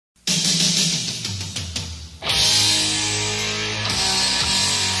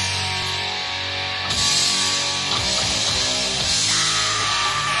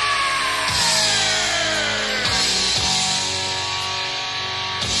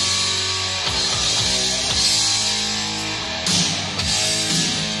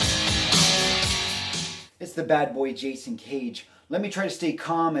It's the bad boy Jason Cage. Let me try to stay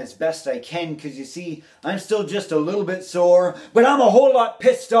calm as best I can, because you see, I'm still just a little bit sore, but I'm a whole lot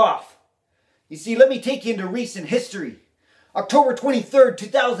pissed off. You see, let me take you into recent history. October 23rd,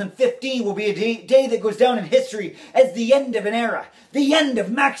 2015 will be a day that goes down in history as the end of an era. The end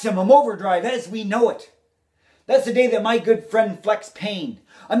of maximum overdrive as we know it. That's the day that my good friend Flex Payne,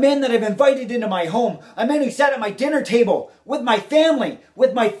 a man that I've invited into my home, a man who sat at my dinner table, with my family,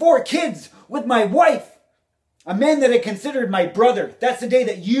 with my 4 kids, with my wife, a man that I considered my brother. That's the day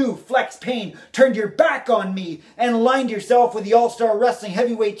that you, Flex Payne, turned your back on me and aligned yourself with the All-Star Wrestling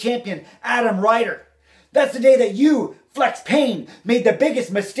Heavyweight Champion, Adam Ryder. That's the day that you, Flex Payne, made the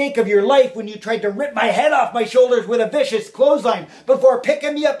biggest mistake of your life when you tried to rip my head off my shoulders with a vicious clothesline before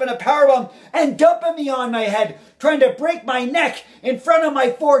picking me up in a powerbomb and dumping me on my head, trying to break my neck in front of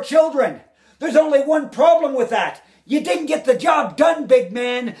my 4 children. There's only one problem with that. You didn't get the job done, big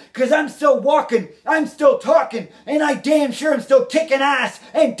man, because I'm still walking, I'm still talking, and I damn sure am still kicking ass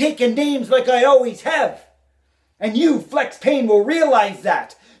and taking names like I always have. And you, Flex Payne, will realize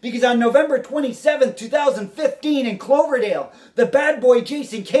that. Because on November 27th, 2015 in Cloverdale, the bad boy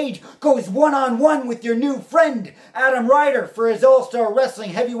Jason Cage goes one-on-one with your new friend, Adam Ryder, for his All-Star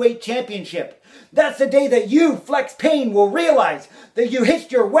Wrestling Heavyweight Championship. That's the day that you, Flex Payne, will realize that you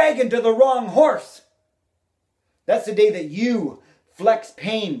hitched your wagon to the wrong horse. That's the day that you, Flex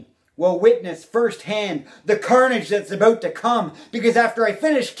Payne, will witness firsthand the carnage that's about to come, because after I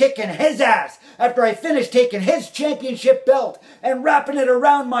finish kicking his ass, after I finish taking his championship belt and wrapping it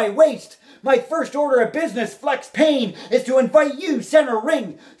around my waist, my first order of business, Flex Payne, is to invite you center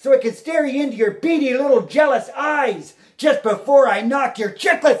ring so I can stare you into your beady little jealous eyes just before I knock your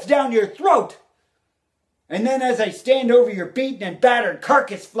chiclets down your throat. And then as I stand over your beaten and battered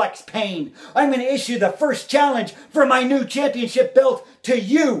carcass, Flex Payne, I'm going to issue the first challenge for my new championship belt to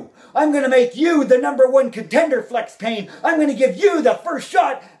you. I'm going to make you the #1 contender, Flex Payne. I'm going to give you the first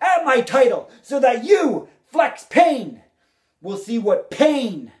shot at my title so that you, Flex Payne, will see what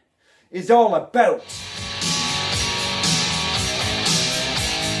pain is all about.